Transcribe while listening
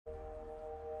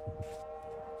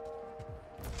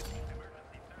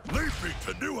Leaping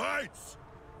to new heights!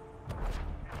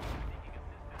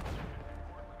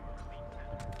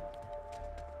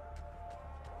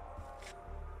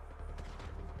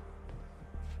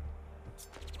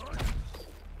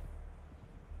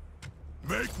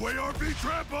 Make way or be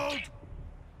trampled!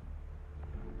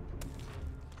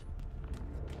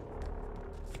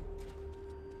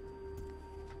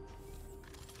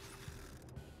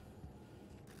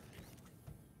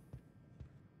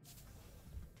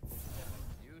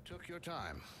 Took your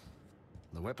time.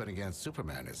 The weapon against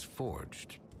Superman is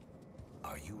forged.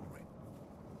 Are you ready?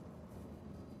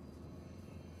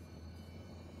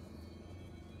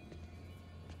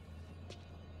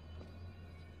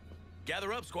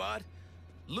 Gather up, squad.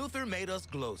 Luther made us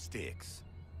glow sticks.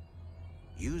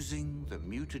 Using the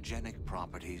mutagenic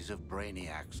properties of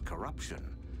Brainiac's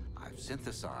corruption, I've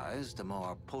synthesized a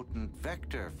more potent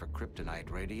vector for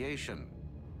kryptonite radiation.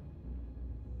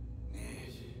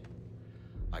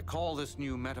 I call this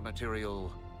new metamaterial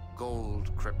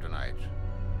gold kryptonite.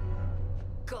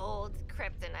 Gold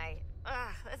kryptonite.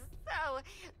 Ugh, so,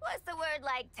 what's the word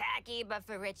like tacky but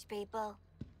for rich people?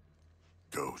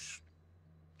 Ghost.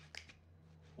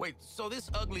 Wait, so this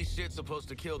ugly shit's supposed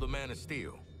to kill the Man of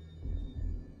Steel?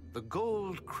 The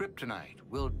gold kryptonite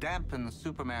will dampen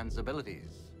Superman's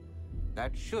abilities.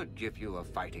 That should give you a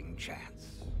fighting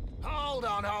chance. Hold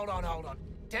on.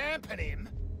 Dampen him?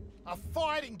 A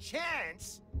fighting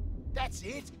chance? That's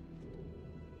it?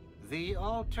 The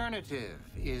alternative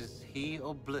is he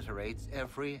obliterates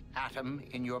every atom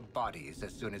in your bodies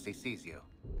as soon as he sees you.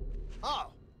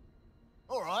 Oh.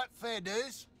 All right, fair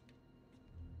dues.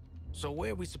 So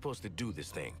where are we supposed to do this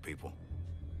thing, people?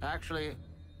 Actually,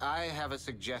 I have a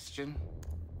suggestion.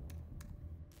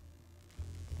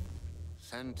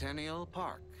 Centennial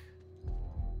Park.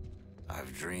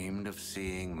 I've dreamed of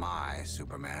seeing my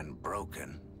Superman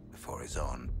broken before his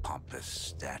own pompous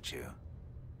statue.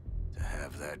 To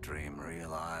have that dream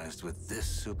realized with this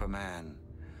Superman,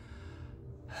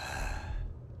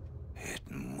 it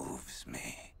moves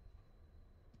me.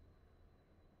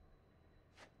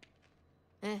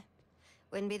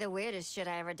 Wouldn't be the weirdest shit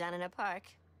I ever done in a park.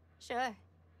 Sure.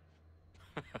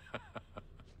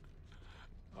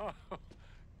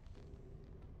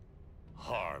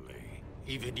 Harley,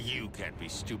 even you can't be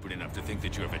stupid enough to think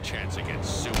that you have a chance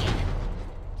against Superman.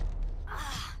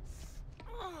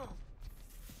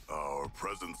 Our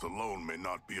presence alone may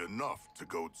not be enough to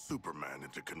goad Superman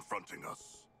into confronting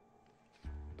us.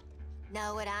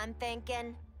 Know what I'm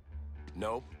thinking?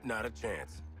 Nope, not a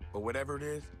chance. But whatever it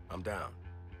is, I'm down.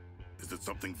 Is it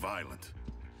something violent,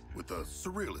 with a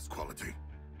surrealist quality?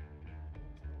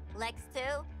 Lex 2,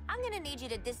 I'm gonna need you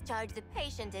to discharge the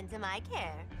patient into my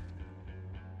care.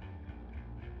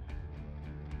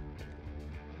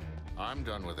 I'm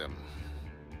done with him.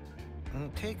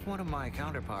 Take one of my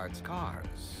counterpart's cars.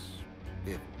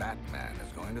 If Batman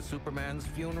is going to Superman's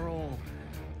funeral,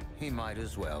 he might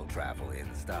as well travel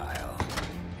in style.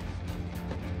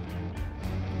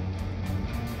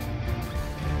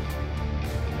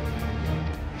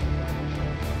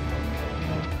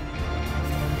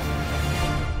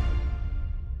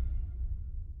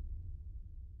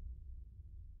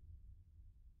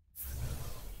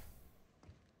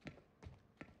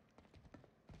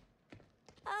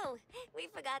 Oh, we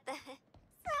forgot the...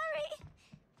 Sorry!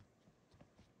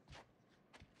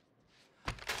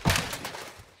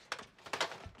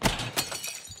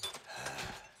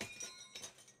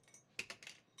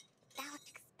 That looked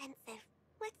expensive.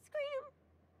 Let's scream.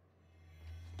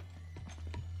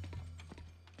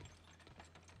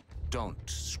 Don't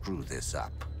screw this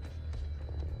up.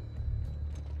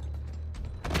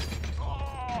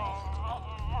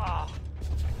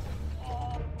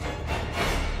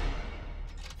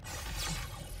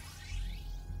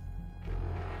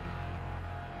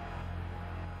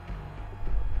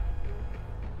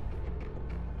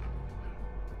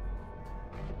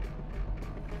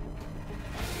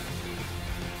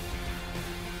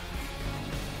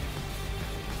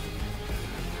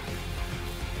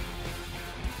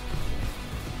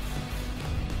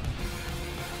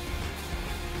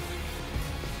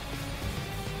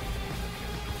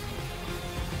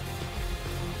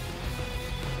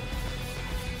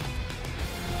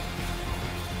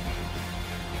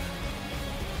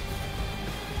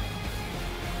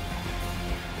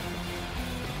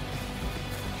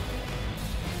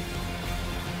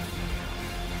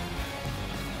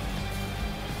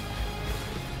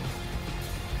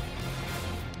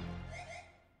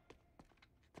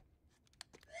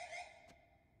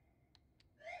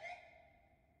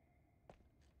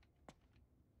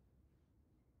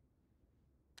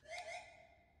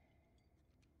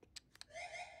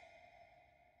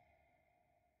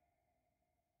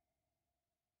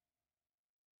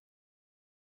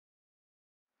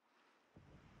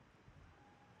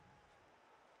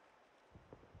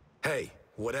 Hey,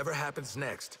 whatever happens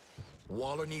next,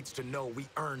 Waller needs to know we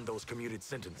earned those commuted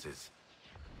sentences.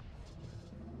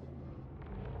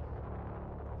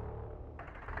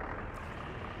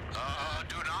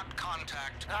 Do not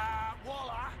contact.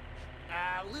 Waller,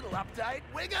 little update.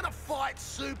 We're gonna fight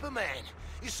Superman.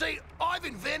 You see, I've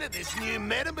invented this new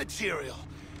meta material.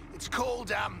 It's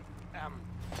called,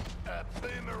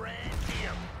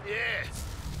 boomerangium. Yeah.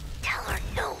 Tell her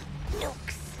no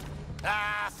nukes.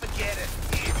 Forget it.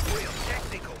 It's real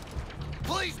technical.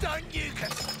 Please don't nuke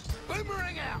us.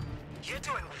 Boomerang out. You're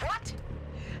doing what?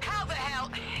 How the hell?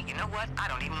 You know what? I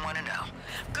don't even want to know.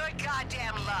 Good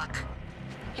goddamn luck.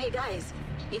 Hey guys,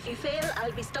 if you fail,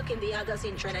 I'll be stuck in the Argus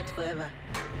intranet forever.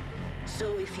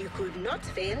 So if you could not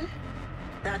fail,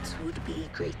 that would be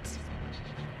great.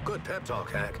 Good pep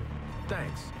talk, Hack.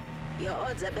 Thanks. Your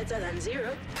odds are better than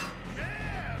 0.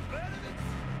 Yeah, better than...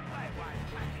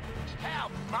 Wait. How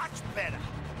much better?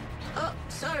 Oh,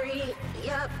 sorry.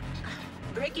 Yep.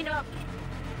 Breaking up.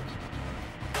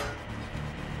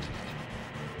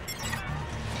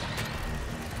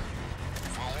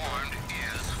 Forewarned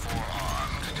is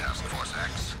forearmed, Task Force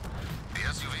X. The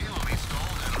SUV will be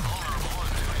stalled and vulnerable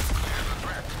until you clear the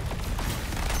threat.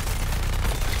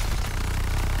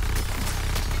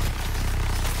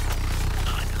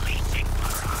 Unleashing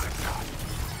barrage.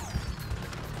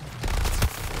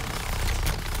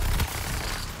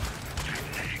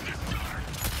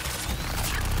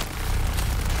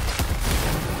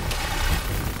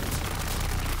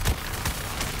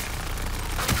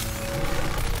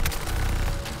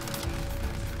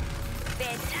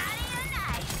 Been naughty or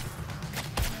nice.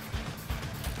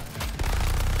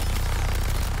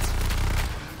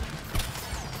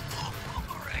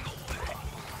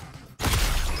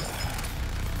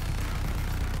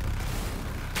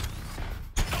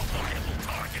 No viable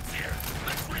targets here.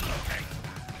 Let's relocate.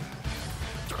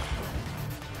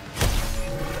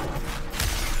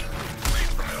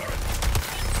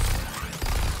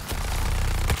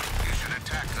 You should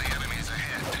attack the enemies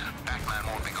ahead. Batman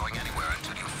won't be going anywhere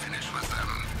until you finish with them.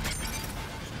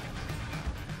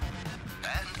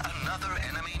 And another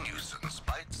enemy nuisance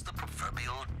bites the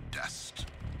proverbial dust.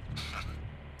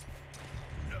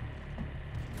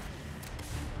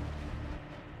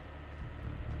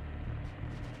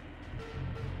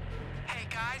 Hey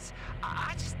guys,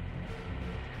 I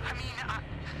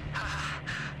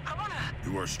wanna...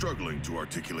 You are struggling to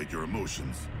articulate your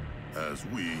emotions as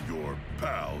we, your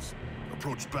pals,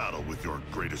 approach battle with your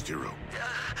greatest hero.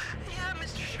 Yeah,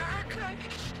 Mr. Shark,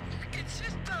 it's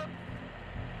just,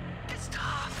 it's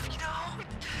tough, you know?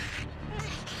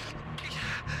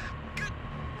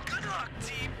 Good luck,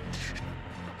 team.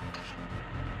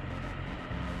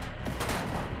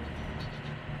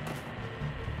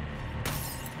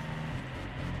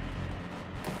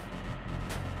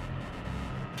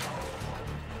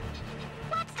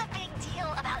 What's the big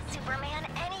deal about Superman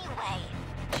anyway?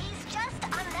 He's just a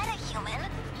metahuman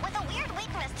with a weird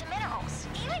weakness to minerals.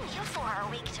 Even you four are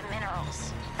weak to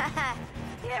minerals. Haha,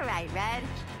 you're right, Red.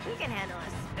 We can handle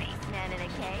a spaceman in a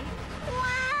cave.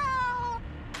 Well,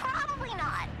 probably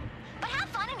not. But have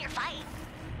fun in your fight.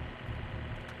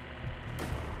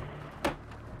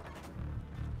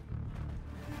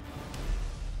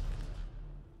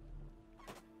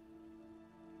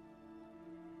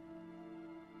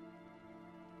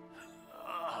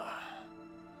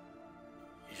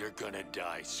 You're gonna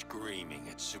die screaming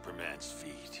at Superman's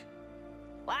feet.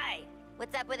 Why?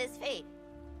 What's up with his feet?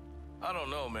 I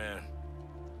don't know, man.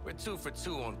 We're 2 for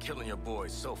 2 on killing your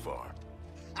boys so far.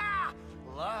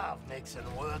 Love makes it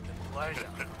worth the pleasure.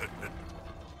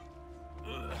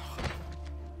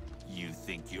 You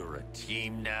think you're a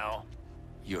team now?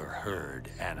 You're herd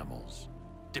animals,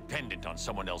 dependent on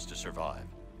someone else to survive.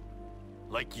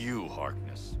 Like you,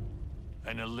 Harkness.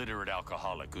 An illiterate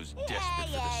alcoholic who's desperate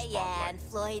for the spotlight. And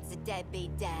Floyd's a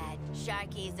deadbeat dad.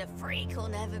 Sharky's a freak who'll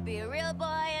never be a real boy,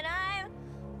 and I'm...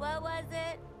 What was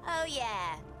it? Oh,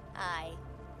 yeah. I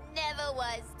never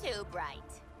was too bright.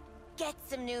 Get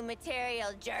some new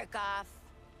material, jerk off.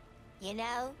 You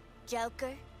know,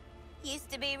 Joker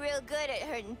used to be real good at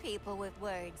hurting people with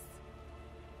words.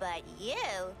 But you...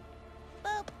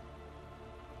 Boop.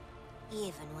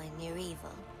 Even when you're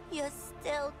evil, you're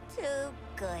still too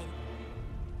good.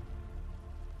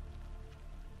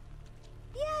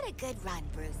 You had a good run,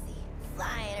 Brucey.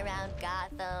 Flying around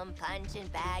Gotham, punching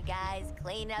bad guys,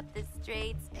 cleaning up the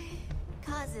streets,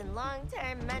 causing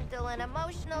long-term mental and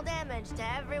emotional damage to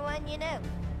everyone you knew.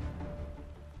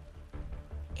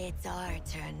 It's our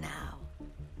turn now.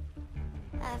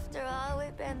 After all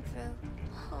we've been through.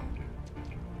 Oh.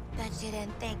 Bet you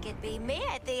didn't think it'd be me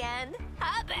at the end,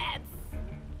 huh, Babs?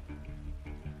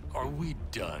 Are we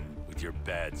done with your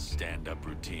bad stand-up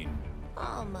routine?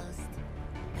 Almost.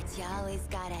 But you always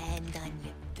gotta end on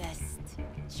your best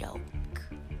joke.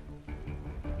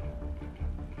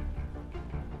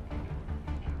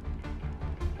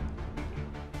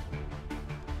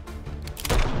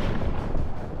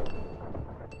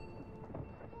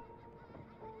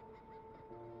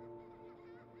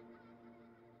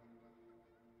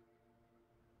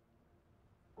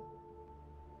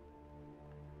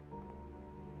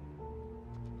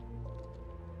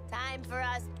 Time for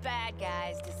us bad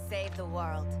guys to save the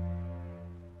world.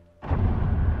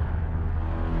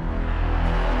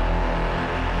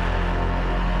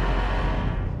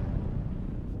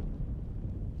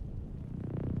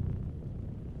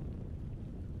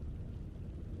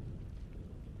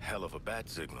 Hell of a bat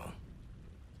signal.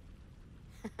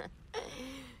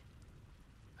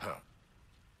 Huh.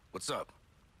 What's up?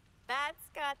 Bat's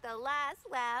got the last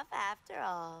laugh after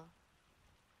all.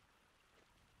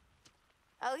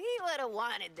 Oh, he would have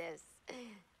wanted this.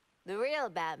 The real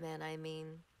Batman, I mean.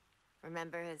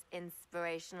 Remember his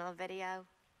inspirational video?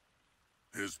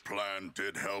 His plan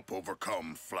did help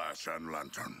overcome Flash and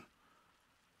Lantern.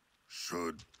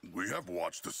 Should we have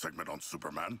watched the segment on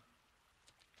Superman?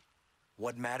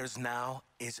 What matters now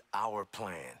is our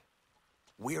plan.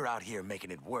 We're out here making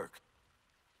it work.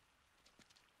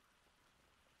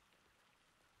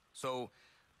 So,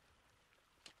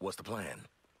 what's the plan?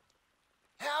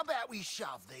 How about we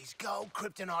shove these gold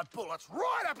kryptonite bullets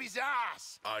right up his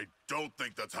ass? I don't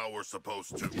think that's how we're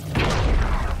supposed to.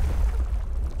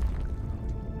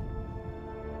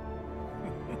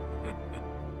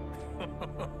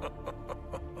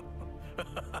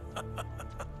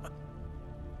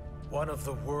 One of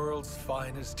the world's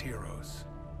finest heroes.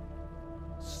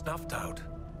 Snuffed out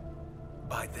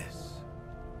by this.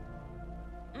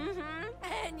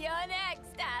 And you're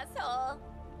next, asshole.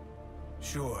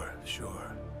 Sure,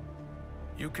 sure.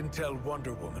 You can tell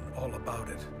Wonder Woman all about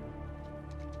it.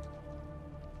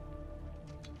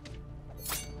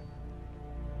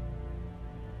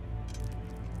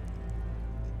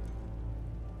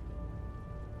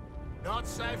 Not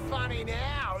so funny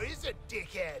now, is it,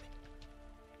 dickhead?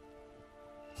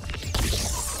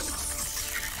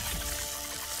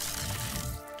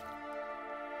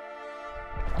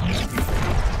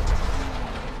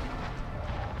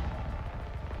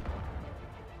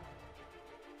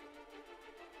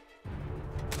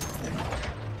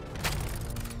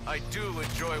 I do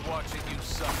enjoy watching you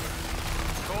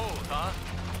suffer. Cold, huh?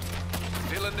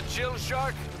 Feeling the chill,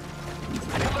 Shark? You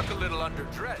look a little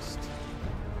underdressed.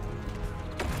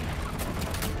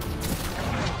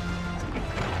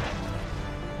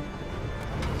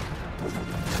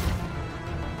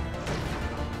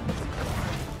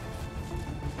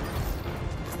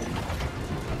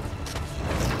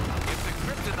 If the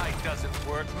kryptonite doesn't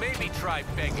work, maybe try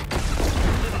begging. A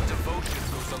little devotion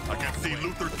goes a long way. I can see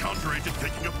Luthor's counter-agent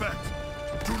taking effect.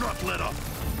 Do not let up.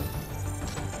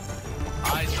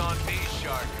 Eyes on me,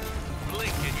 Shark.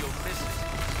 Blink and you'll miss it.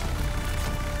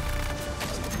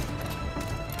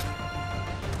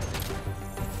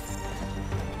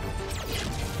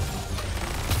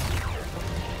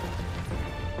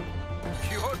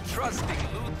 You're trusting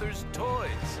Luthor's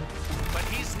toys, but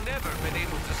he's never been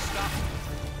able to stop you.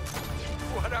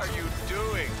 What are you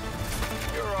doing?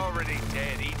 You're already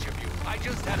dead, each of you. I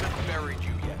just haven't buried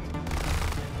you yet.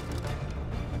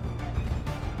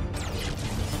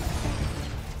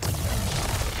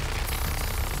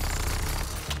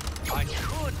 I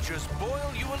could just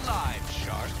boil you alive,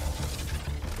 Shark.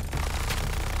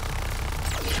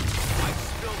 I've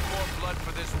spilled more blood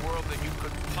for this world than you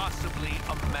could possibly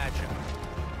imagine.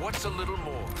 What's a little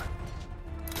more?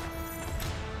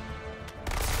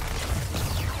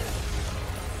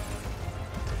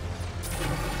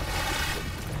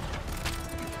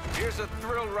 Here's a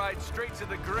thrill ride straight to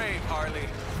the grave, Harley.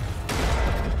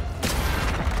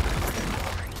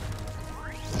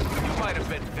 You might have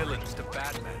been villains to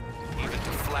Batman, even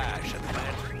to Flash and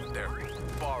Lantern with their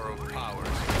borrowed powers.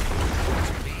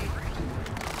 To me,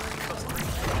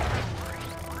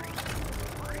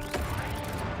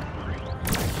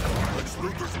 Lex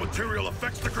Luthor's material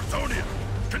affects the Kryptonian.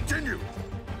 Continue.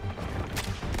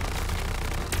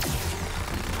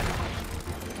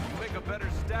 you make a better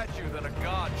statue than a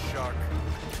god, Shark.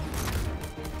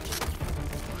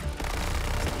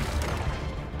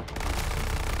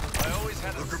 I always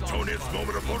had The a Kryptonian's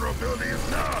moment of vulnerability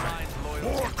is nigh.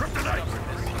 More kryptonite.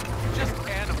 Just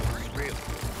animals, really.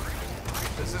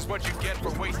 This is what you get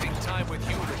for wasting time with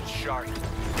humans, Shark.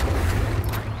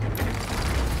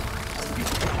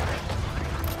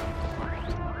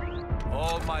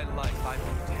 All my life, I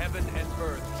moved heaven and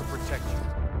earth to protect you.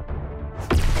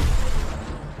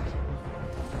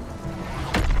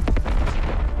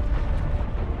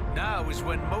 is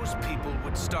when most people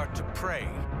would start to pray.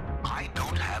 I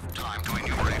don't have time to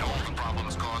enumerate all the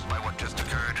problems caused by what just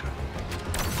occurred.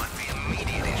 But the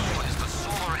immediate issue is the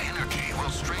solar energy will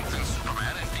strengthen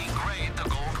Superman and degrade the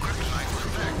gold kryptonite's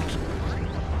effect.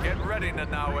 Get ready,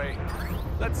 Nanaue.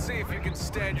 Let's see if you can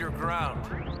stand your ground.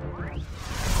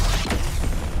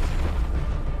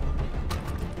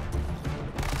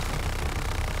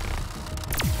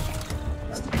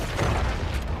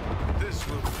 This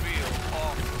will feel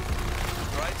awful.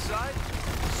 Right side?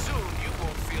 Soon you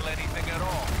won't feel anything at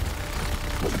all.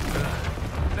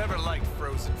 Never liked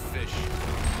frozen fish.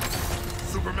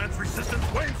 Superman's resistance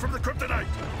wanes from the kryptonite.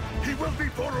 He will be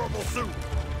vulnerable soon.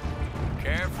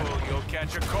 Careful, you'll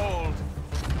catch a cold.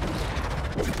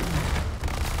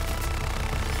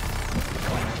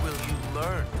 When will you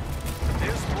learn?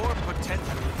 There's more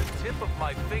potential in the tip of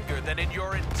my finger than in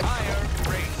your entire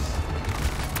race.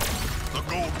 The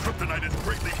gold kryptonite is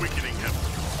greatly weakening him.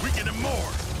 Weaken him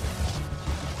more.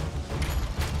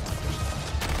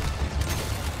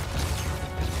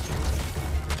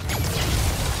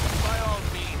 By all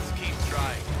means, keep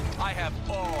trying. I have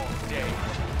all day.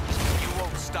 You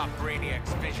won't stop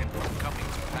Brainiac's vision from coming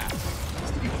to pass.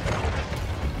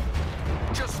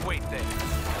 Just wait there.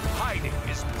 Hiding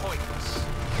is pointless.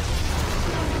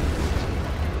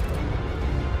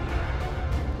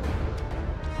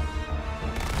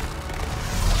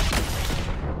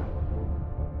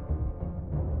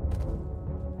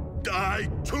 I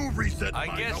too reset I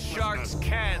my guess helplessness. sharks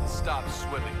can stop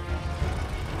swimming.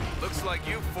 Looks like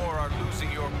you four are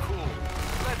losing your cool.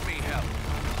 Let me help.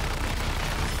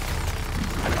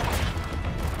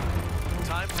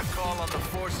 Time to call on the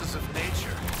forces of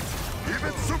nature.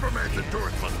 Even Superman's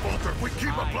endurance must falter if we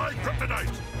keep applying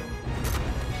kryptonite.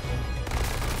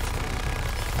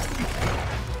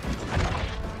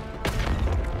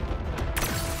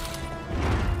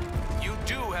 You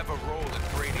do have a role in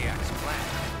Brainiac's plan.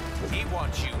 He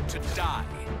wants you to die.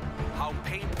 How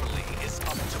painfully is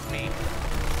up to me.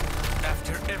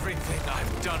 After everything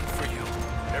I've done for you,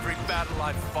 every battle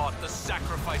I've fought, the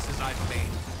sacrifices I've made,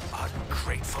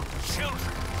 ungrateful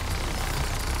children.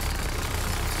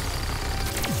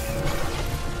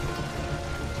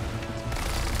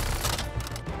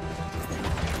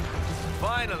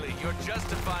 Finally, you're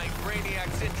justifying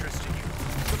Brainiac's interest in you.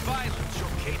 The violence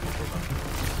you're capable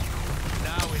of.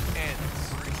 Now it ends.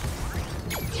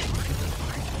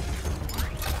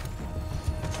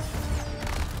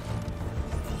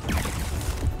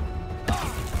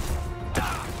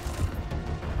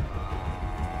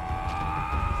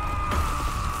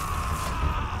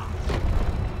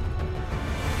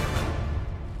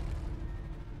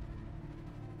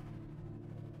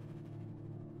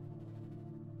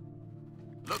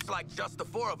 Looks like just the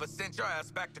four of us sent your ass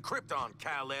back to Krypton,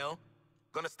 Kal-El.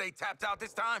 Gonna stay tapped out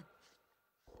this time?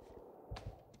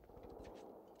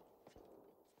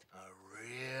 I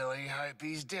really hope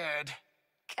he's dead.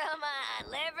 Come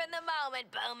on, live in the moment,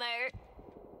 Boomer.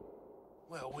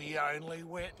 Well, we only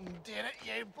went and did it,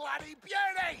 you bloody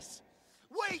beauties!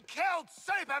 We killed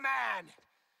Superman!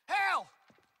 Hell,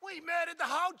 we murdered the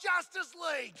whole Justice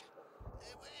League!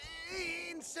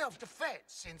 In self-defense,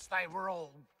 since they were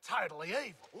all totally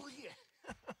evil, yeah.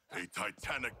 A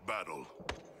titanic battle.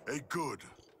 A good,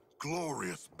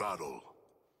 glorious battle.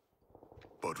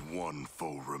 But one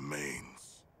foe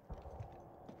remains.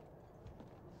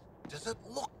 Does it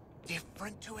look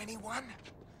different to anyone?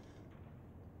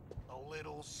 A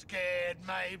little scared,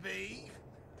 maybe?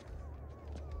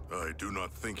 I do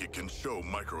not think it can show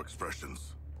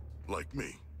micro-expressions. Like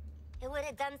me. It would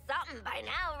have done something by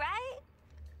now, right?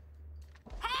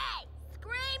 Hey!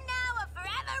 Scream now or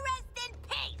forever rest in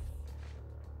peace!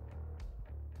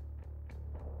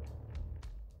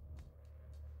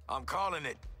 I'm calling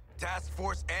it Task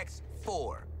Force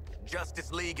X-4.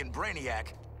 Justice League and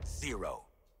Brainiac, 0.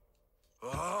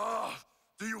 Ah!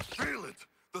 Do you feel it?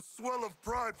 The swell of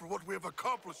pride for what we have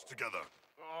accomplished together.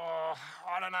 Oh,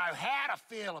 I don't know how to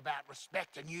feel about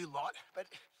respecting you lot, but...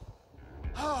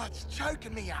 Oh, it's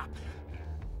choking me up.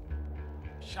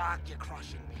 Shark, you're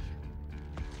crushing me.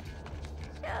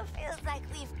 Sure feels like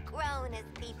we've grown as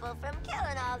people from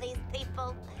killing all these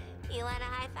people. You want a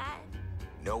high five?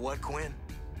 Know what, Quinn?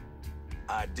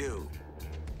 I do.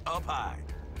 Up high.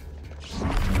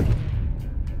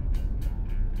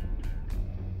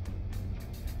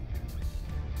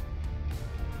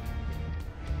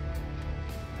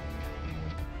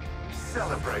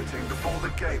 Celebrating before the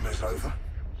game is over.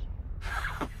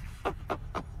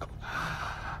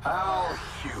 How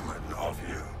human of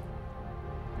you.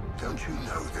 Don't you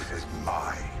know this is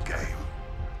my game?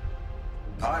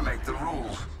 I make the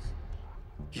rules.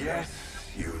 Yes,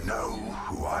 you know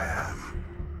who I am.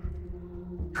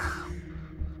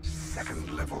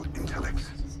 second-level intellects.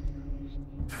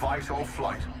 Fight or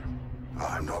flight.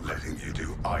 I'm not letting you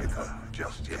do either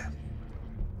just yet.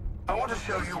 I want to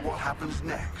show you what happens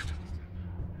next.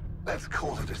 Let's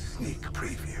call it a sneak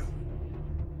preview.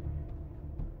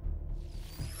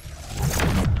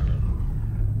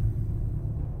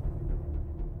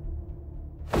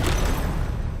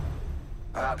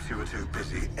 Perhaps you were too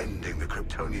busy ending the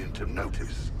Kryptonian to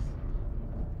notice.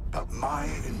 But my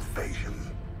invasion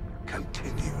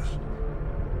continues.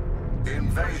 The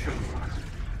invasion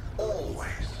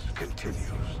always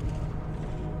continues.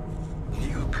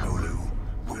 New Kolu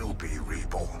will be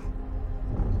reborn.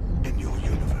 In your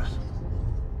universe.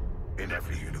 In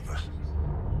every universe.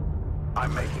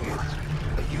 I'm making it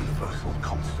a universal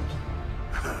constant.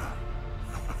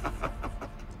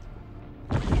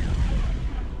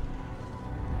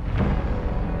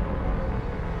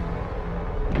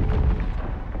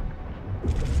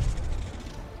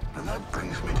 And that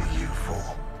brings me to you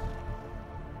four.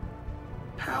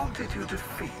 How did you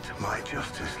defeat my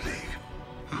Justice League?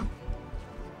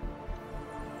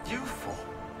 You four.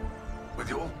 With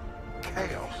your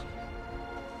chaos.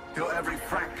 Your every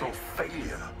fractal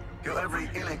failure. Your every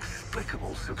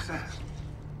inexplicable success.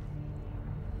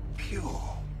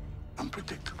 Pure.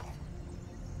 Unpredictable.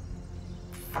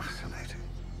 Fascinating.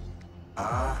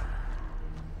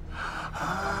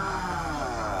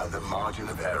 The margin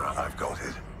of error, I've got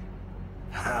it.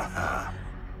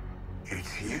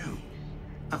 It's you.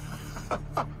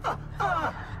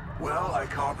 Well, I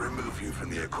can't remove you from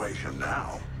the equation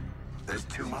now. There's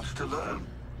too much to learn.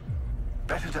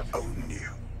 Better to own you.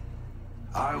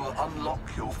 I will unlock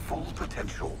your full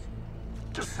potential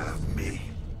to serve me.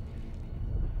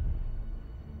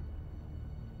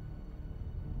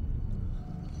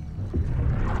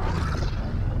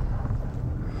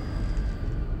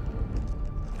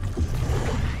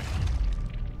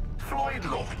 Floyd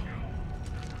Law.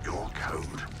 Your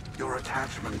code, your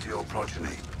attachment to your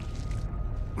progeny.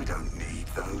 We don't need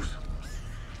those.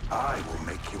 I will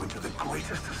make you into the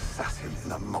greatest assassin in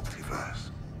the multiverse.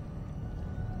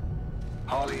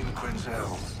 Harleen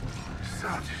Quinzel,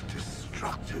 such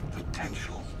destructive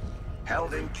potential,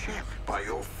 held in check by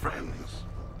your friends.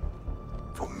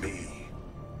 For me,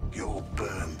 you'll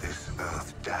burn this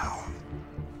Earth down.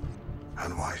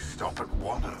 And why stop at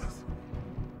one Earth?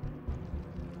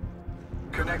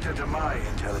 Connected to my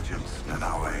intelligence,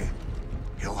 Nanawe,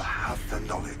 you'll have the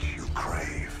knowledge you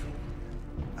crave.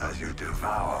 As you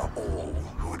devour all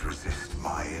who would resist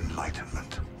my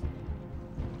enlightenment.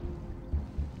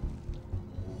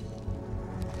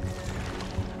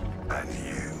 And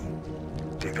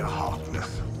you, Digger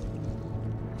Harkness,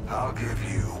 I'll give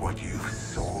you what you've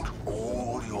sought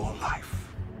all your life.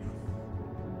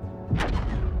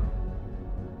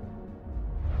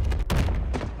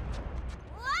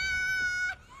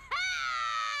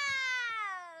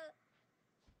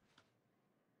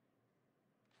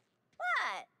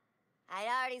 I'd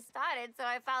already started, so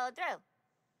I followed through.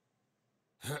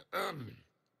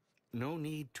 No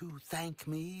need to thank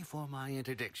me for my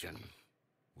interdiction.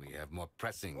 We have more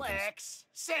pressing... Lex,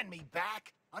 send me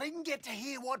back. I didn't get to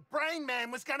hear what Brain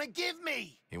Man was gonna give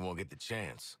me. He won't get the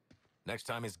chance. Next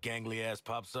time his gangly ass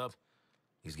pops up,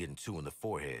 he's getting 2 in the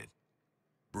forehead.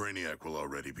 Brainiac will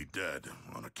already be dead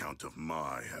on account of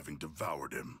my having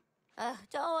devoured him.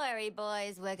 Don't worry,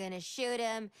 boys. We're gonna shoot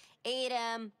him, eat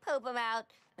him, poop him out,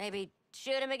 maybe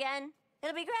shoot him again.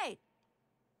 It'll be great.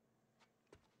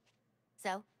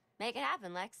 So, make it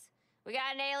happen, Lex. We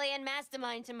got an alien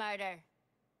mastermind to murder.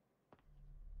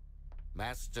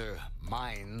 Master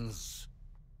minds.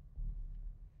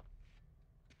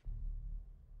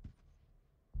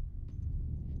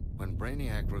 When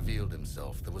Brainiac revealed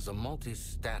himself, there was a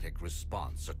multi-static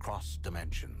response across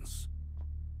dimensions.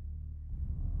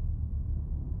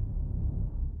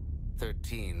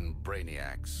 13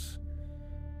 Brainiacs.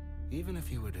 Even if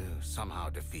you were to somehow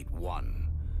defeat one,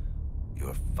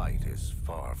 your fight is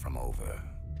far from over.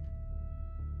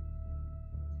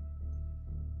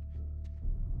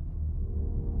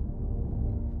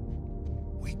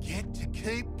 We get to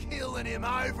keep killing him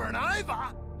over and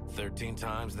over. 13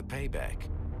 times the payback.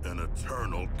 An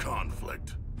eternal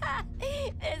conflict.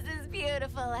 This is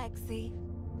beautiful, Lexi.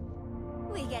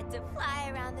 We get to fly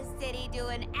around the city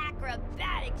doing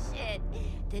acrobatic shit.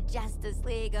 The Justice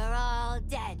League are all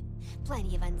dead.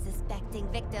 Plenty of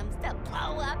unsuspecting victims to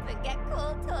blow up and get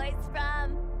cool toys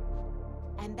from.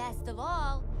 And best of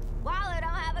all, Waller don't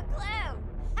have a clue.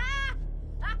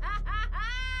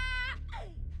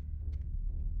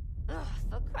 Ugh,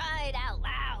 for crying out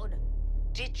loud.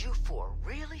 Did you four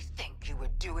really think you were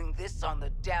doing this on the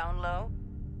down low?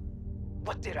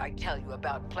 What did I tell you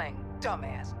about playing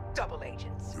dumbass double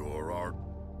agents? You're our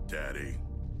daddy.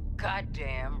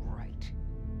 Goddamn right.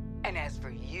 And as for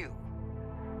you,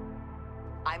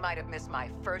 I might have missed my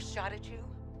first shot at you,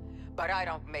 but I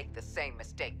don't make the same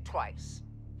mistake twice.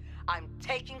 I'm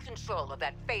taking control of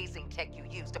that phasing tech you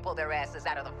used to pull their asses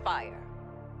out of the fire.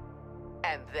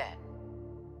 And then,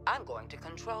 I'm going to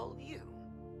control you.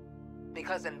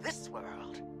 Because in this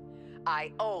world,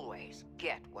 I always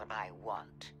get what I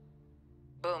want.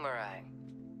 Boomerang,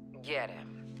 get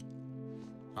him.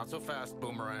 Not so fast,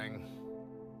 Boomerang.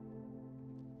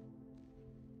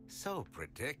 So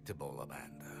predictable,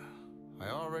 Amanda. I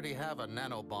already have a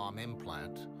nanobomb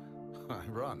implant.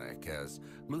 Ironic, as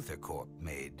Luthor Corp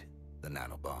made the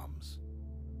nanobombs.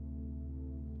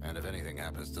 And if anything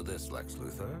happens to this Lex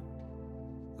Luthor,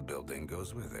 the building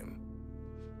goes with him.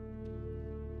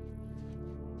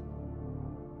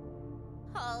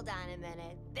 Hold on a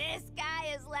minute. This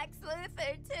guy is Lex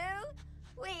Luthor,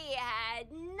 too? We had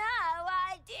no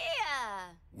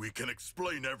idea. We can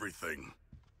explain everything.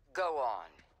 Go on.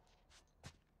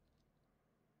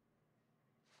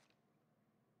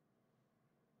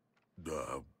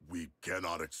 We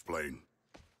cannot explain.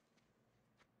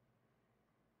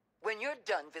 When you're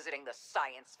done visiting the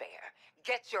science fair,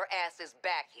 get your asses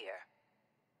back here.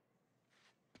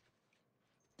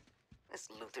 This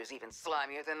Luthor's even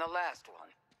slimier than the last one.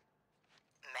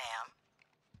 Ma'am,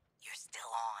 you're still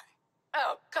on.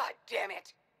 Oh, God damn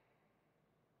it!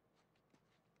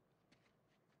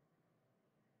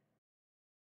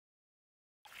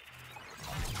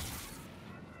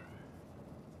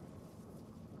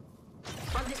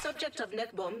 On the subject of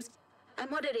neck bombs, I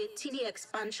modded a teeny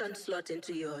expansion slot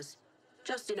into yours.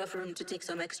 Just enough room to take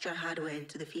some extra hardware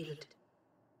into the field.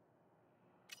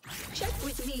 Check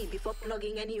with me before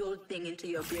plugging any old thing into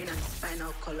your brain and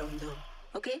spinal column, though.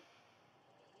 Okay?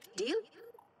 Deal?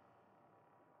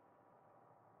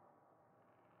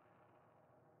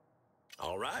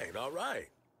 All right, all right.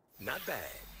 Not bad.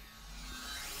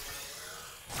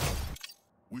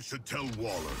 We should tell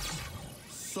Waller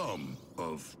some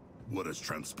of what has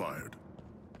transpired.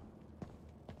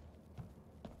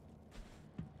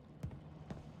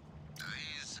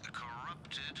 These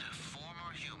corrupted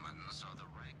former humans are the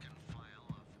rank and file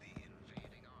of the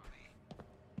invading army.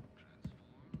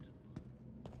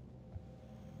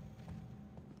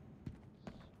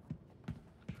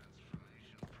 The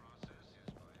transformation process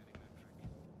is by any metric.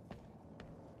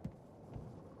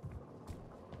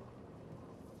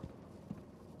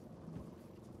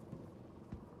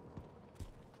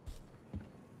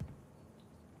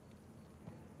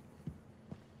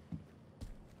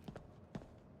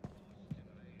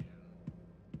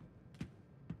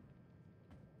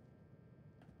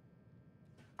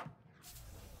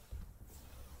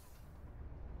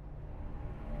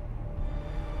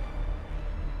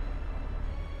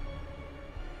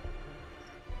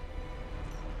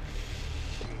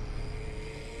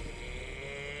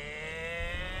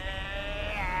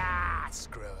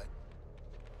 Screw it.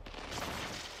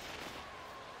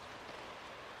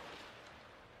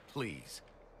 Please.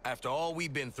 After all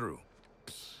we've been through.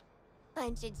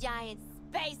 Bunch of giant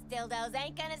space dildos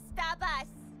ain't gonna stop us.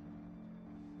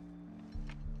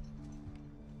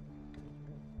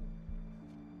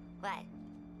 What?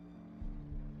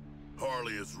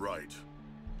 Harley is right.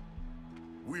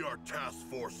 We are Task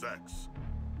Force X.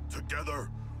 Together,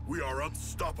 we are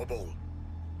unstoppable.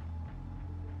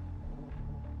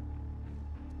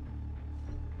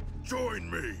 Join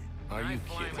me! Are you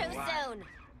kidding? Too soon.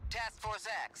 Task Force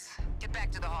X, get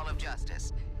back to the Hall of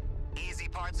Justice. Easy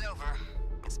part's over.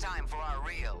 It's time for our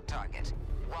real target.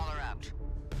 Waller out.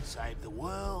 Save the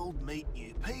world, meet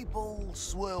new people,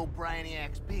 swirl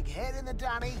Brainiac's big head in the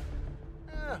dunny.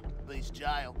 Beats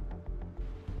jail.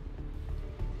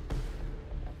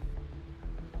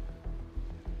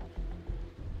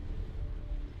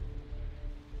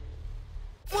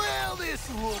 Well, this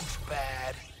looks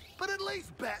bad, but at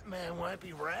least Batman won't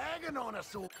be ragging on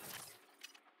us all.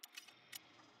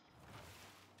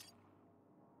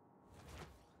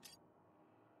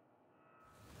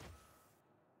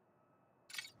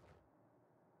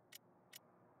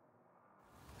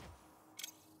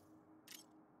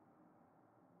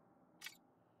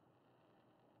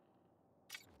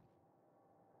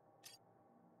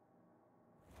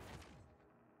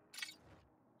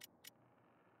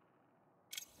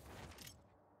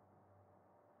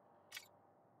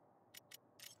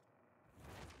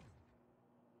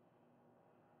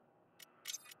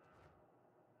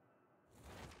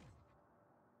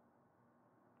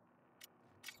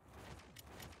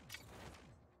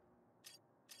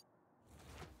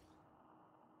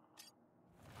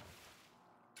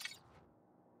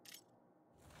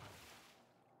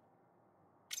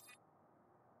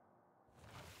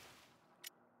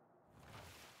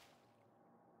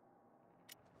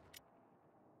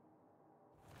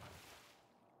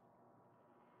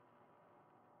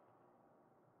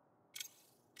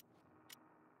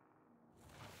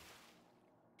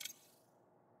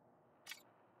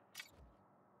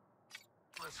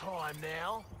 time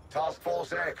now. Task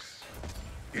Force X.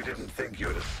 You didn't think you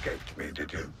had escaped me,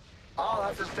 did you? I'll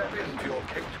have to step in for your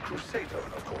Caped Crusader,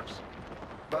 of course.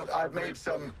 But I've made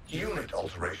some unit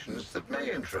alterations that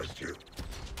may interest you.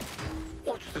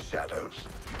 Watch the shadows.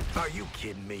 Are you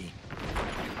kidding me?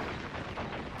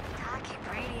 Talkie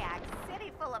Brainiac,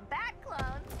 city full of bat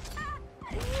clones.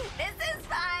 This is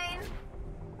fine.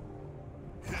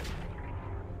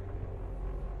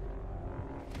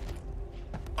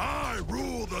 I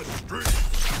rule the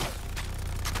streets!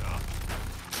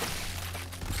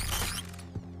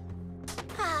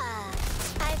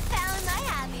 I found my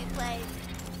happy place.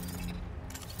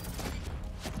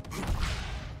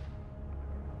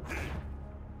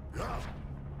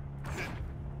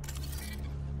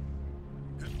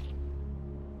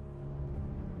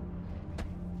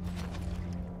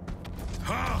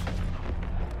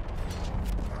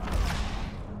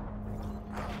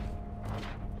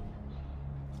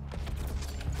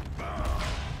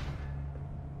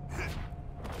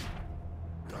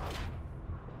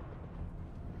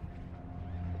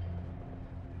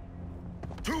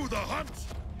 To the hunt!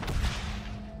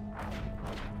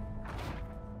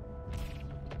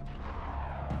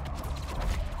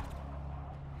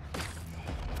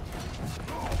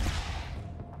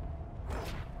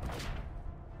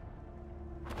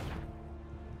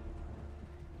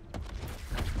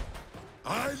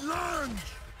 I lunge!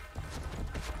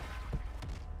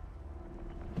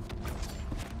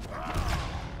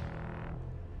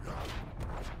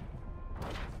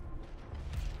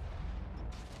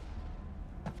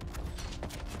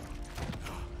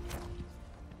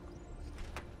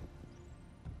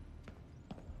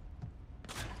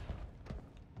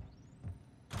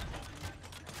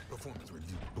 Performance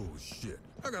review bullshit.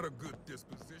 I got a good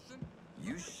disposition.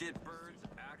 You shitbirds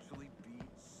actually beat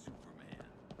Superman.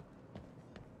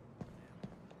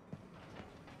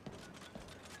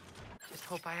 Just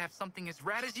hope I have something as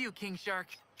rad as you, King Shark.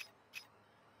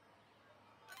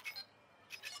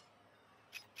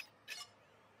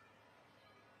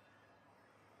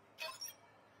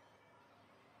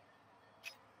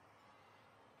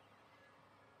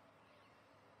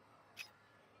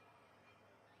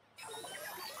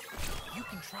 You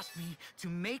can trust me to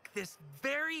make this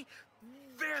very,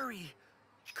 very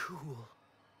cool.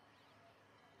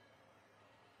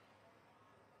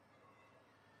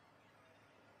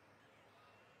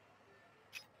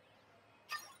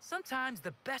 Sometimes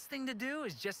the best thing to do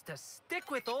is just to stick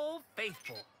with Old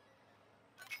Faithful.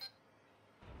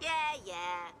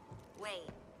 Yeah. Wait.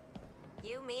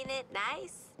 You mean it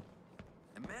nice?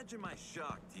 Imagine my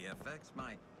shock, TFX,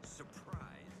 my surprise,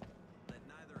 that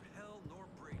neither Hell nor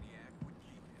Brainiac would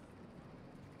keep you.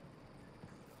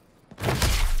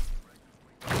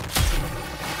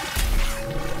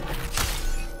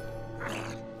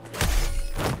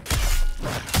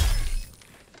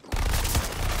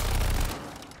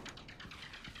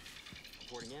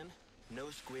 Reporting in. No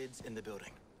squids in the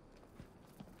building.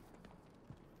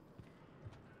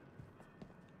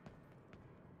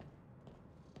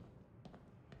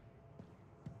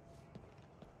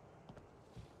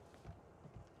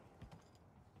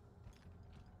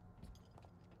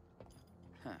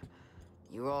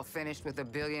 You all finished with the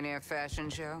billionaire fashion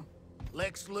show?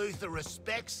 Lex Luthor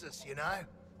respects us, you know?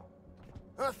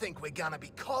 I think we're gonna be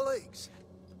colleagues.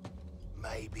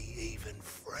 Maybe even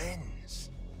friends.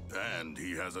 And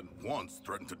he hasn't once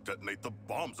threatened to detonate the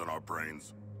bombs in our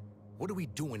brains. What are we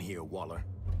doing here, Waller?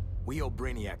 We owe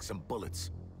Brainiac some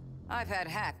bullets. I've had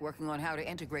Hack working on how to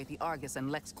integrate the Argus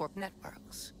and LexCorp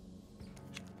networks.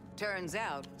 Turns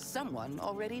out, someone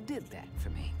already did that for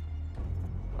me.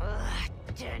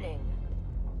 Stunning.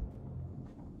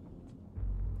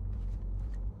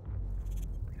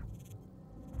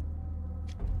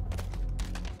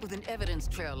 With an evidence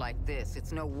trail like this,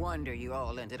 it's no wonder you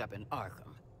all ended up in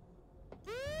Arkham.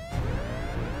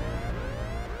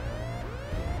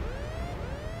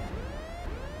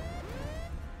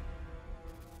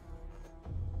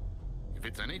 If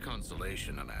it's any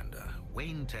consolation, Amanda,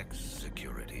 Wayne Tech's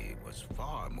security was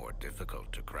far more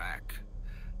difficult to crack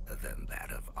than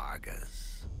that of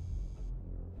Argus.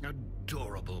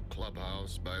 Adorable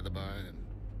clubhouse, by the by.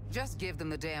 Just give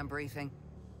them the damn briefing.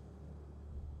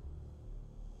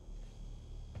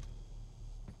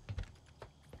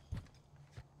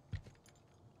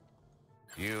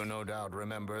 You no doubt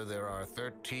remember there are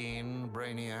 13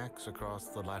 Brainiacs across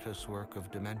the latticework of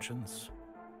dimensions?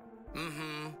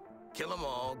 Mm-hmm. Kill them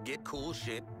all, get cool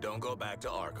shit, don't go back to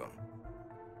Arkham.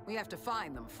 We have to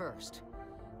find them first.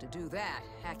 To do that,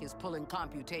 Hack is pulling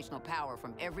computational power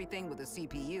from everything with a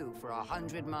CPU for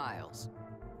 100 miles.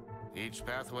 Each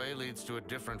pathway leads to a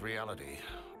different reality.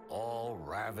 all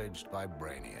ravaged by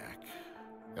Brainiac.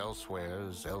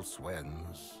 Elsewheres,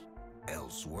 elsewhens,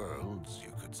 elseworlds,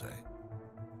 you could say.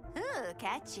 Ooh,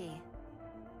 catchy.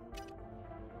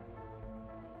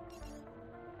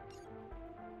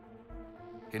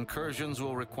 Incursions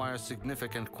will require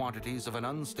significant quantities of an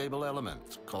unstable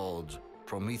element called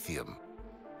promethium.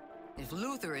 If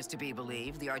Luther is to be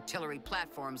believed, the artillery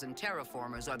platforms and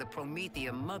terraformers are the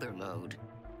promethium motherlode.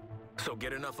 So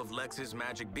get enough of Lex's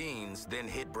magic beans, then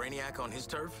hit Brainiac on his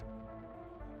turf?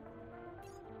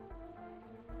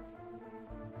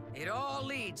 It all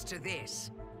leads to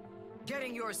this.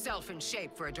 Getting yourself in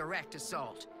shape for a direct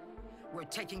assault. We're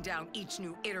taking down each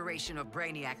new iteration of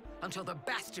Brainiac until the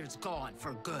bastard's gone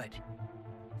for good.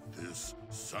 This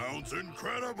sounds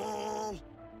incredible!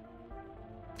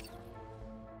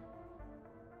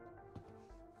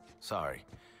 Sorry.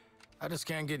 I just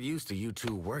can't get used to you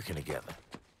two working together.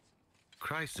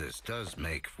 Crisis does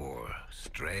make for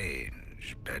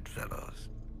strange bedfellows.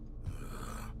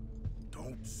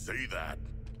 Don't say that.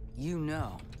 You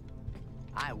know,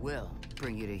 I will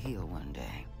bring you to heel one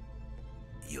day.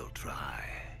 You'll try.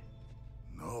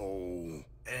 No.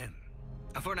 And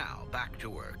for now, back to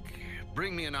work.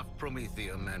 Bring me enough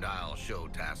promethium and I'll show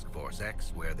Task Force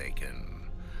X where they can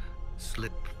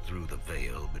slip through the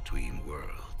veil between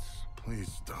worlds.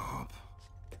 Please stop.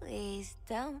 Please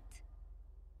don't.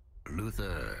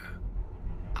 Luther,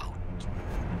 out.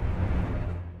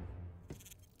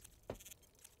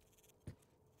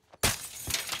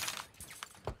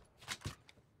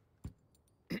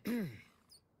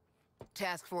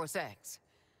 Task Force X.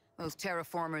 Those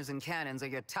terraformers and cannons are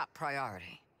your top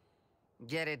priority.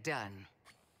 Get it done.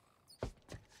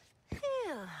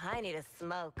 Phew, I need a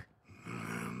smoke.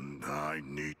 And I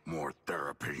need more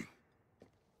therapy.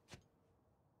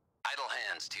 Idle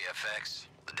hands, TFX.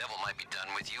 The devil might be done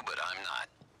with you, but I'm not.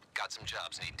 Got some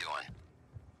jobs need doing.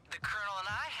 The Colonel and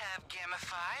I have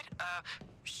gamified,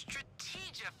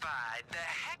 strategified the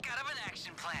heck out of an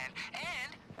action plan,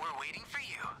 and we're waiting for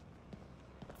you.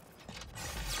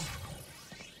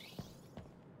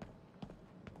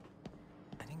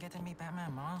 I didn't get to meet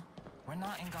Batman, Ma. We're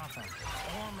not in Gotham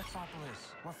or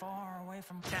Metropolis. We're far away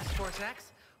from Task Force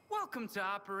X, welcome to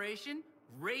Operation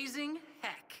Raising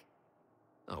Heck.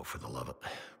 Oh, for the love of...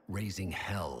 raising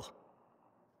hell.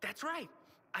 That's right.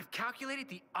 I've calculated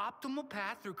the optimal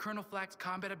path through Colonel Flack's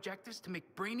combat objectives to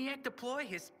make Brainiac deploy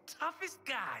his toughest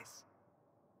guys.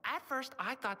 At first,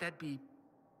 I thought that'd be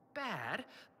bad,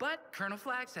 but Colonel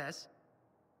Flack says...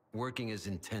 Working as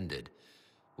intended.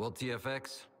 Well,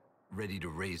 TFX, ready to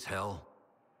raise hell?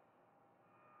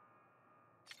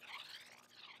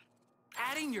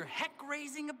 Adding your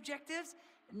heck-raising objectives?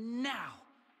 Now.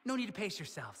 No need to pace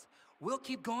yourselves. We'll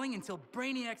keep going until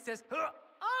Brainiac says,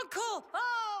 Uncle!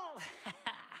 Oh!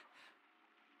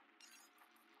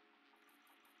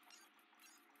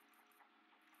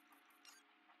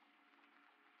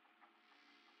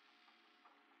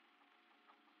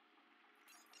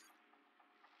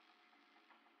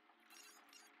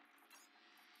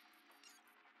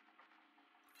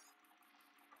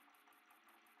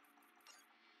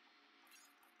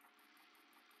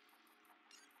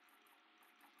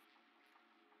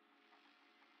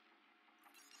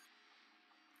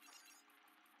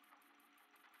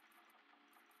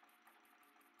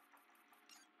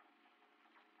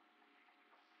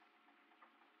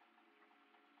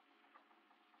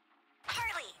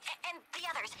 And the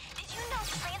others, did you know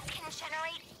plants can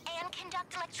generate and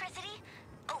conduct electricity?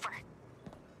 Over.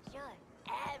 Sure,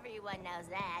 everyone knows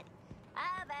that.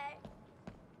 Over.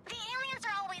 The aliens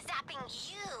are always zapping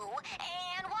you,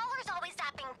 and Waller's always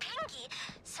zapping Pinky,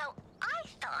 so I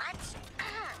thought...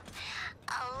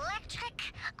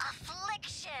 electric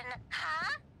affliction,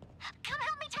 huh? Come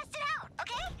help me test it out,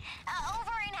 okay?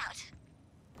 Over and out.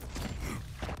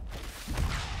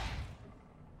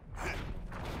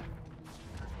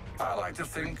 I like to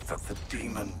think that the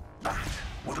demon bat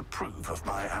would approve of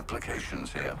my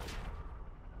applications here.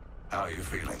 How are you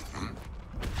feeling?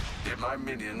 Did my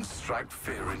minions strike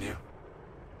fear in you?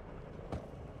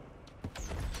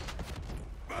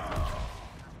 I've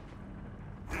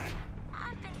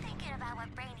been thinking about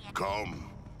what Brainiac... Come.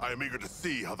 I am eager to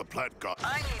see how the plant got...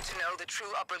 I need to know the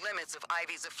true upper limits of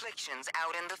Ivy's afflictions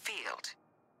out in the field.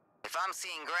 If I'm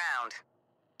seeing ground,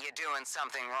 you're doing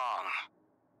something wrong.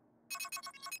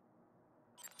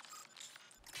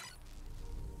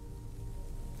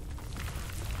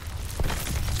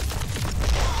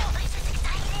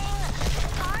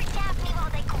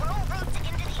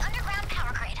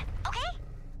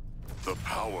 The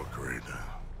power grid.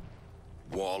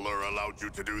 Waller allowed you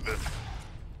to do this?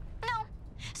 No.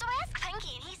 So I asked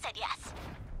Pinky and he said yes.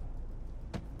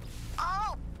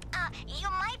 Oh, You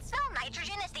might smell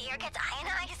nitrogen as the air gets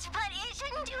ionized, but it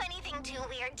shouldn't do anything too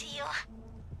weird to you.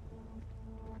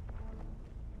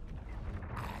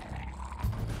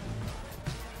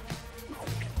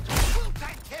 We'll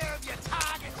take care of your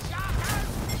target, Sharko!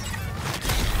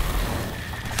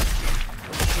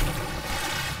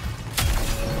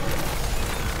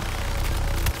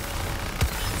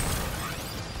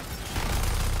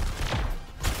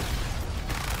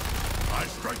 I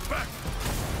strike back!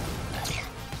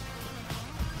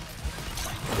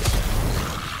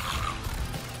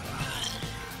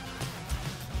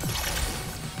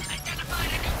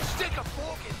 Stick a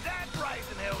fork in that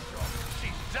brazen hell drop.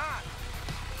 She's done.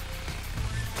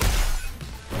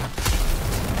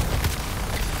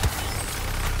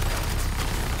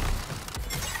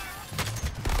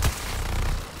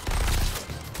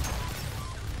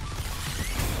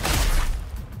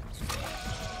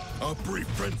 A brief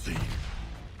frenzy.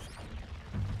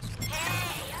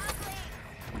 Hey, ugly!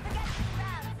 Forget the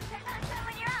crowds. Pick on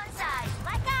someone your own size,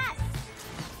 like us!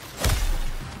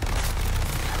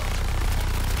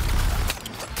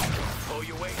 Pull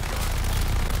your weight, John.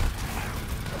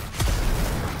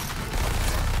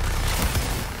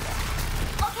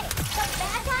 Okay, the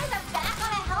bad guys are back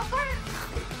on a helper?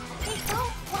 They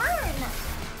don't burn!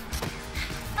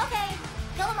 Okay,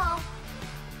 kill them all.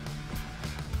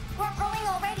 We're growing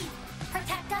already.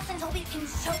 Protect us until we can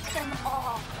choke them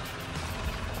all.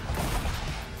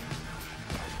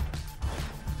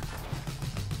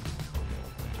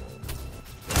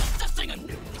 Testing a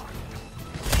new target.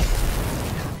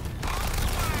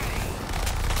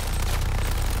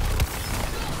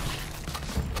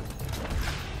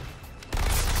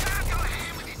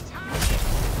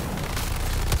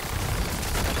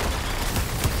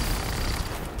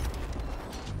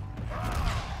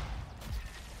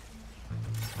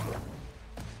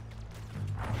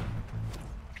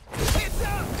 Heads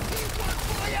up! Here's one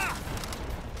for ya!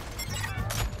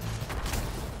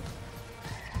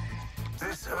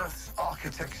 This Earth's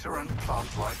architecture and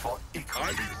plant life are equally...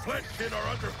 Ivy's pledged in are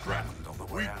under threat.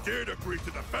 We did agree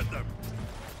to defend them.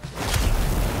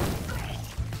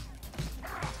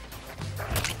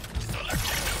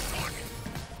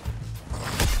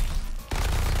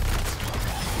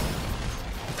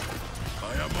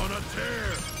 I am on a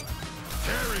tear,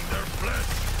 tearing their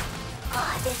flesh.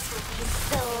 Oh, this would be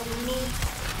so neat.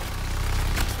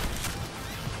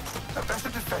 A better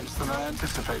defense than I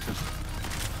anticipated.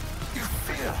 You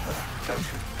fear her, don't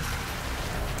you?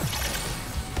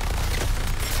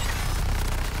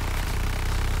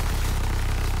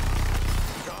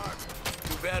 Shark,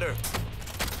 do better.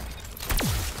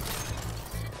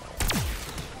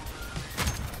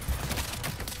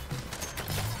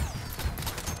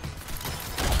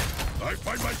 I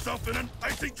find myself in an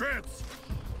icy trance.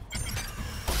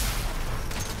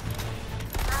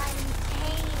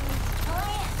 Untamed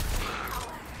plant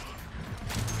power.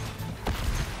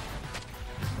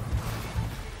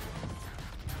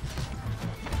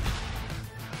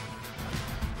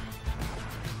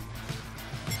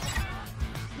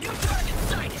 New target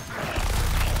sighted.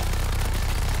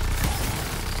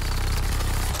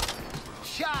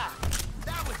 Shark,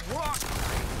 that was rock.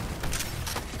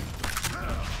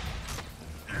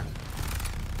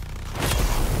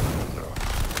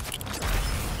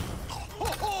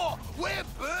 Oh, we're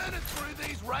burning through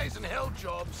these raising hell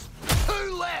jobs.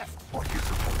 Who left? What you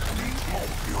supposed to need more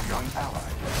for your young ally?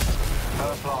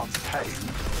 Her plant's pain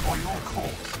or your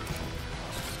cause?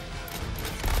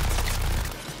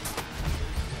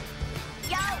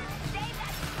 Yo, save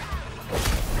that crowd!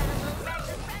 That little red's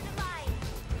a friend of mine.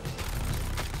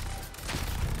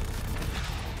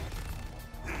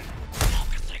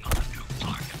 Focusing on a new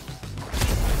target.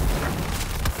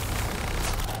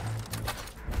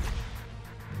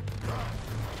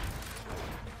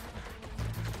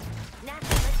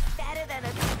 Nothing looks better than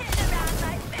a pin around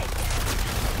my finger.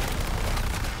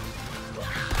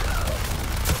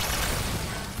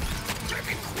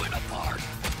 Taking Quinn apart.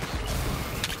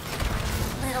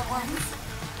 Little ones,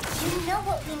 you know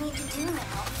what we need to do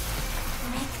now.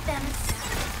 Make them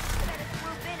better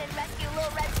swoop in and rescue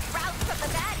little red sprouts from the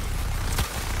baddies.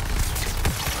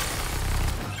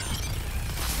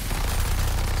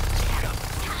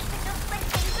 Tactical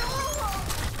flickings rule!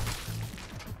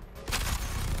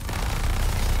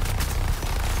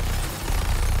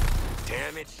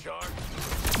 Damn it, Shark.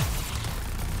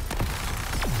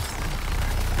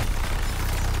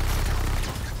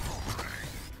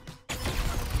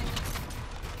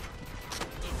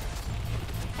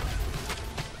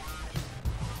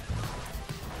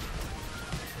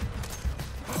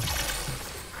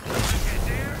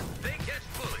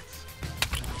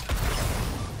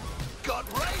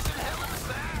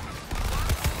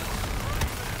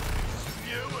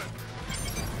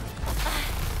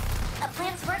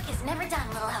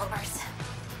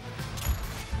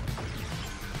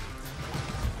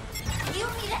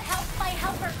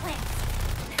 helper plants.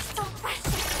 They're so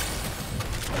precious.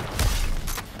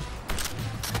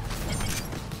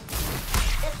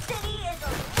 The city is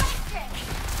electric.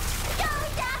 Go,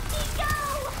 Daphne, go!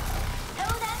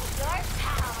 Show them your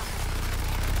power.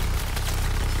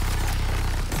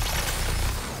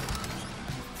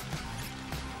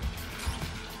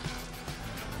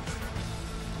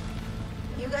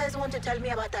 You guys want to tell me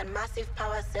about that massive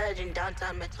power surge in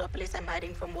downtown Metropolis I'm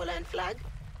hiding from Walla and Flag?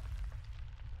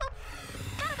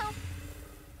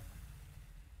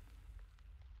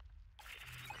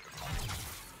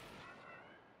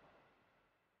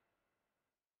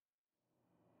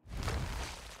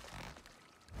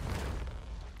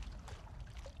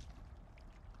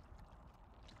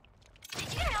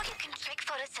 Did you know you can trick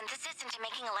photosynthesis into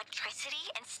making electricity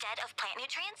instead of plant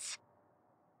nutrients?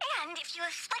 And if you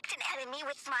afflict an enemy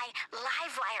with my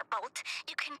live wire bolt,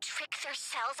 you can trick their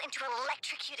cells into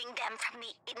electrocuting them from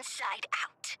the inside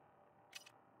out.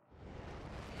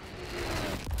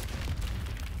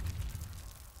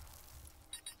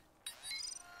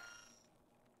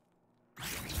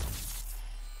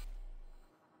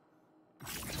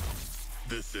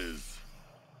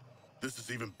 This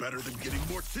is even better than getting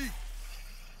more teeth.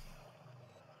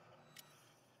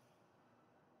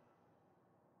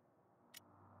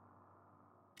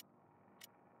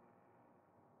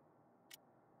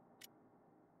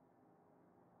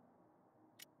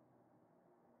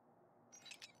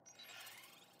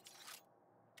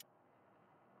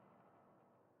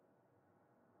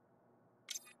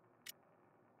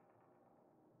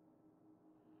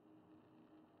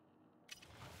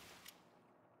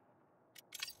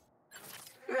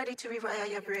 Ready to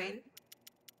rewire your brain?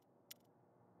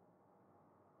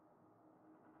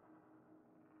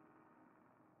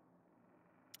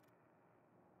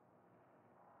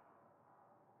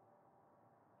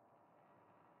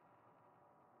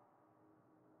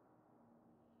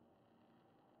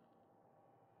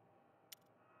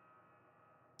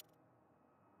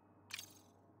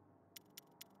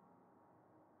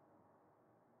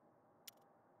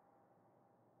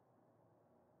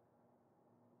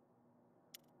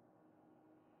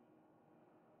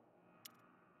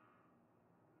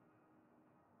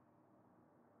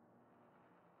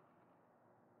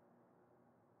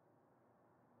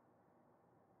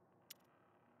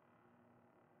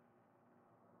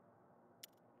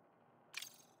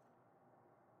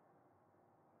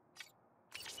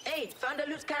 Hey, found a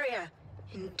loot carrier.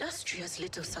 Industrious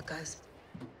little suckers.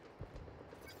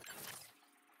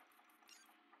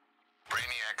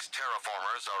 Brainiac's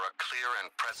terraformers are a clear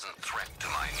and present threat to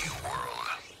my new world.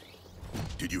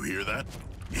 Did you hear that?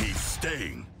 He's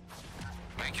staying.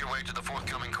 Make your way to the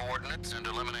forthcoming coordinates and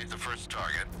eliminate the first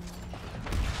target.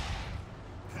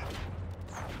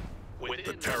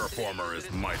 The terraformer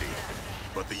is mighty,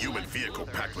 but the human vehicle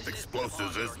packed with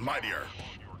explosives is mightier.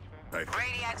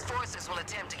 Brainiac's forces will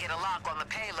attempt to get a lock on the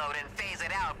payload and phase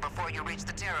it out before you reach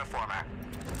the terraformer.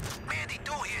 Mandy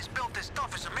Doo here's built this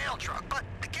stuff as a mail truck, but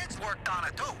the kids worked on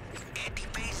it too.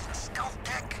 Anti-phase and stealth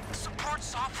tech, support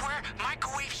software,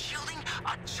 microwave shielding,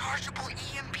 a chargeable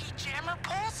EMP jammer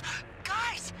pulse.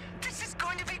 Guys, this is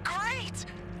going to be great!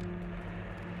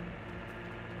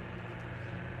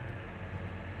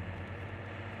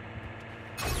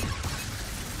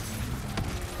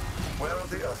 Where are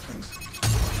the Earthlings?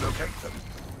 Locate them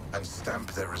and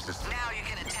stamp their resistance. Now you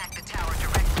can attack the tower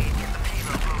directly and get the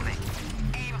payload moving.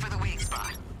 Aim for the weak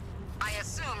spot. I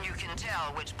assume you can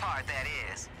tell which part that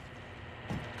is.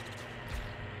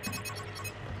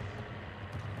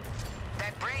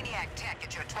 That Brainiac tech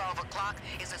at your 12 o'clock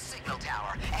is a signal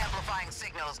tower, amplifying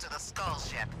signals to the Skull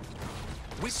ship.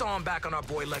 We saw him back on our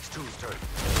boy Lex 2's turret.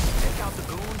 Take out the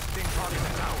goons, then target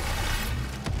the tower.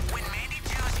 When Mandy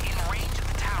 2's in range of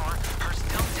the tower, her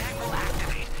stealth tech will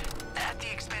activate. At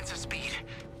the expense of speed.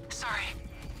 Sorry.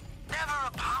 Never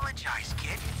apologize,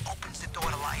 kid. Opens the door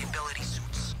to liability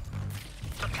suits.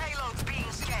 The payload's being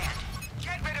scanned.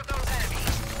 Get rid of those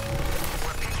enemies.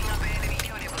 We're picking up an enemy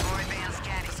unit with more advanced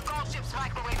scanning. The Skull ship's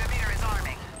microwave emitter is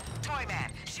arming.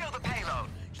 Toyman, shield the payload.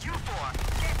 You four,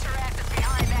 get your asses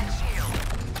behind that shield.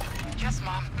 Yes,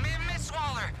 Mom. Miss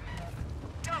Waller.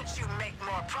 Don't you make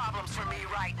more problems for me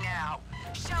right now.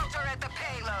 Shelter at the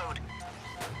payload.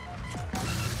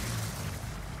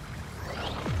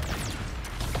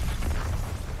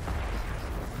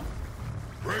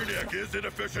 Brainiac is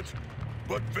inefficient,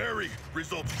 but very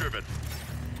results-driven.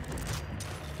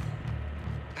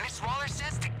 Miss Waller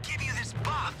says to give you this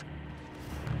buff.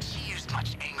 She used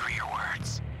much angrier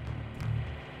words.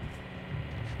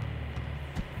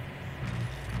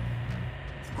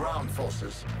 Ground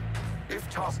forces. If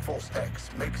Task Force X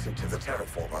makes it to the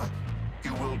terraformer,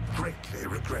 You will greatly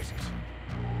regret it.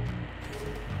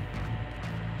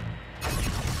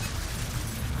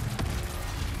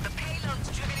 The payload's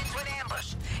driven into an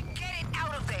ambush. Get it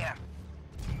out of there!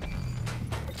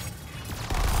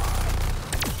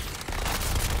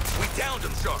 We downed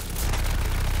him, Shark!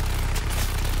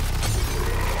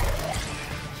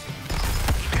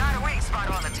 You got a weak spot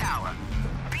on the tower.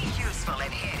 Be useful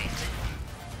and hit it.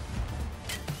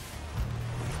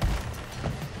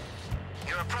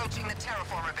 You're approaching the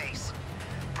terraformer base.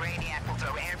 Brainiac will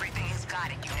throw everything he's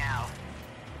got at you now.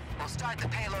 We'll start the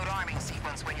payload arming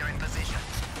sequence when you're in position.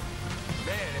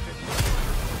 Man, if it looks like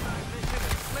a suicide mission,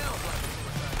 it smells like a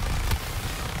suicide mission.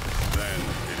 Then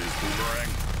it is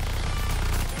Boomerang.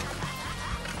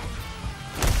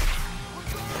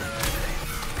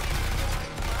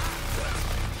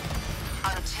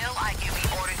 Until I give the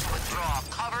order to withdraw,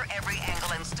 cover every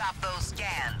angle and stop those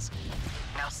scans.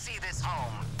 Now see this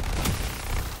home.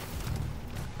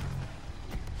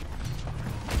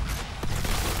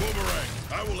 Boomerang,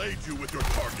 I will aid you with your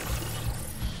target.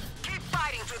 Keep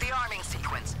fighting through the arming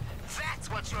sequence. That's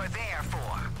what you're there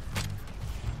for.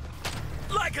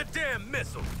 Like a damn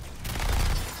missile!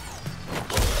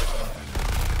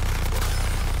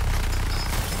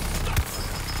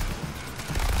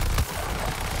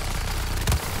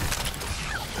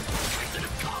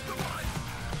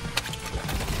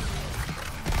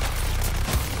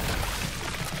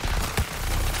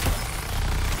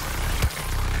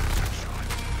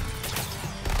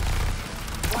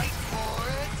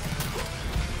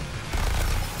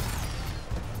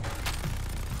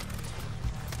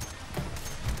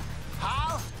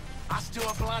 Do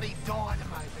a bloody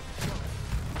dynamite and kill it.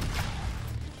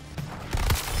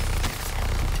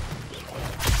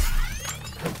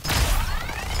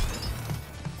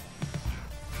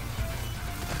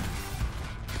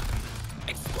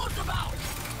 Explosive out!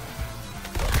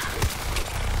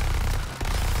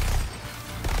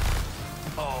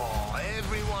 Oh,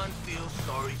 everyone feels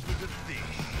sorry for the fish.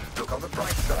 Look on the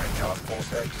bright side, Task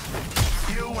Force X.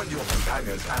 You and your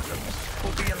companions' atoms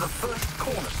will be in the first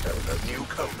cornerstone of New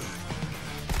Code.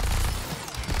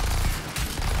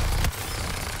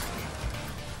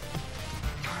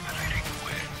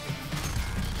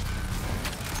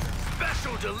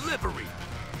 Special delivery!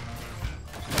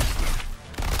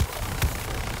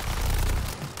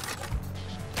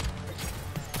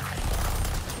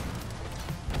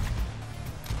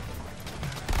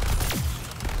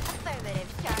 Affirmative,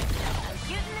 Shark.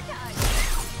 Shooting the target.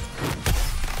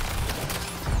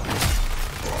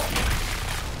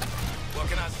 What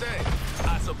can I say?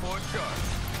 I support Shark.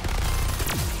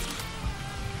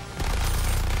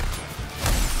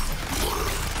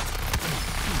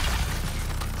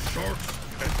 Sharks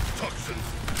and toxins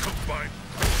combined.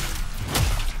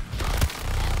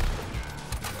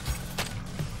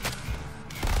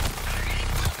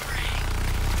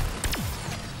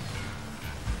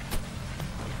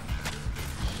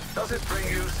 Does it bring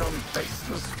you some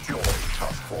baseless joy,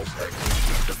 Task Force X,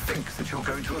 to think that you're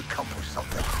going to accomplish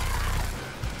something?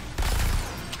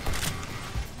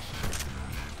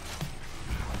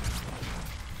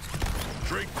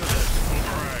 Drink to this,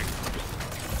 Boomerang.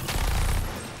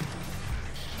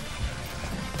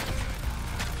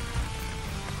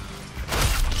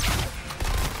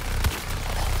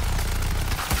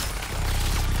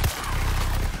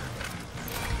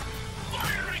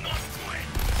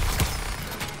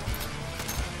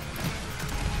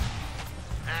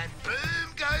 And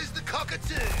boom goes the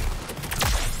cockatoo.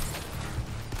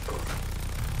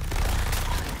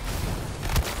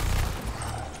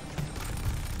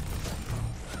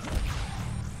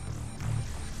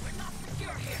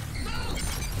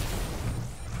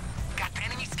 Got the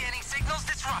enemy scanning signals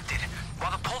disrupted.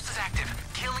 While the pulse is active,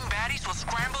 killing baddies will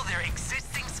scramble their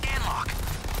existing scan log.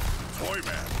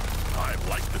 Toyman, I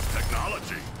like this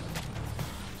technology.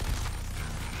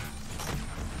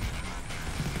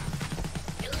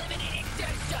 Eliminating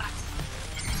dead shots.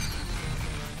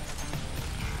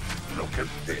 Look at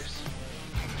this.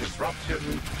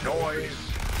 Disruption, noise,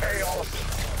 chaos.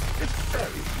 It's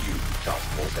very you, Task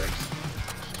Force X.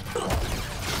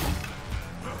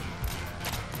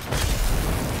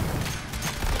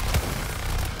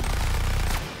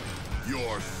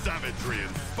 Your savagery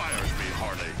inspires me,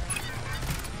 Harley.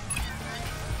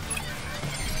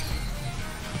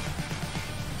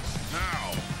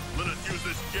 Now, let us use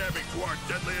this jamming to our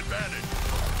deadly advantage.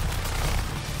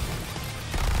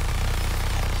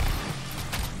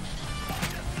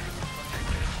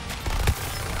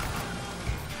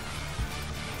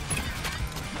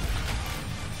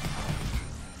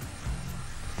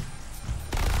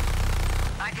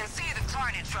 I can see the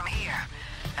carnage from here,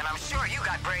 and I'm sure you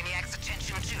got Brainiac's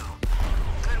attention too.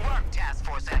 work, Task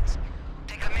Force X.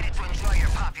 Take a minute to enjoy your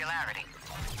popularity.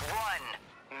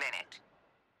 1 minute.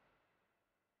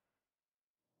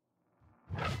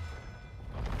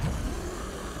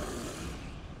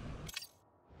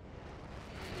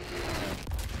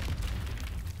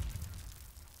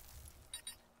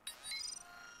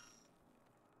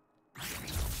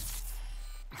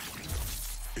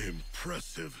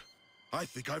 Impressive. I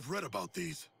think I've read about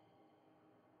these.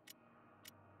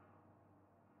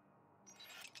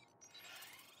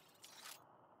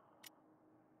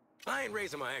 I ain't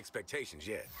raising my expectations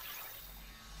yet.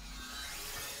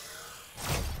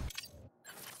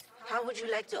 How would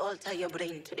you like to alter your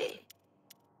brain today?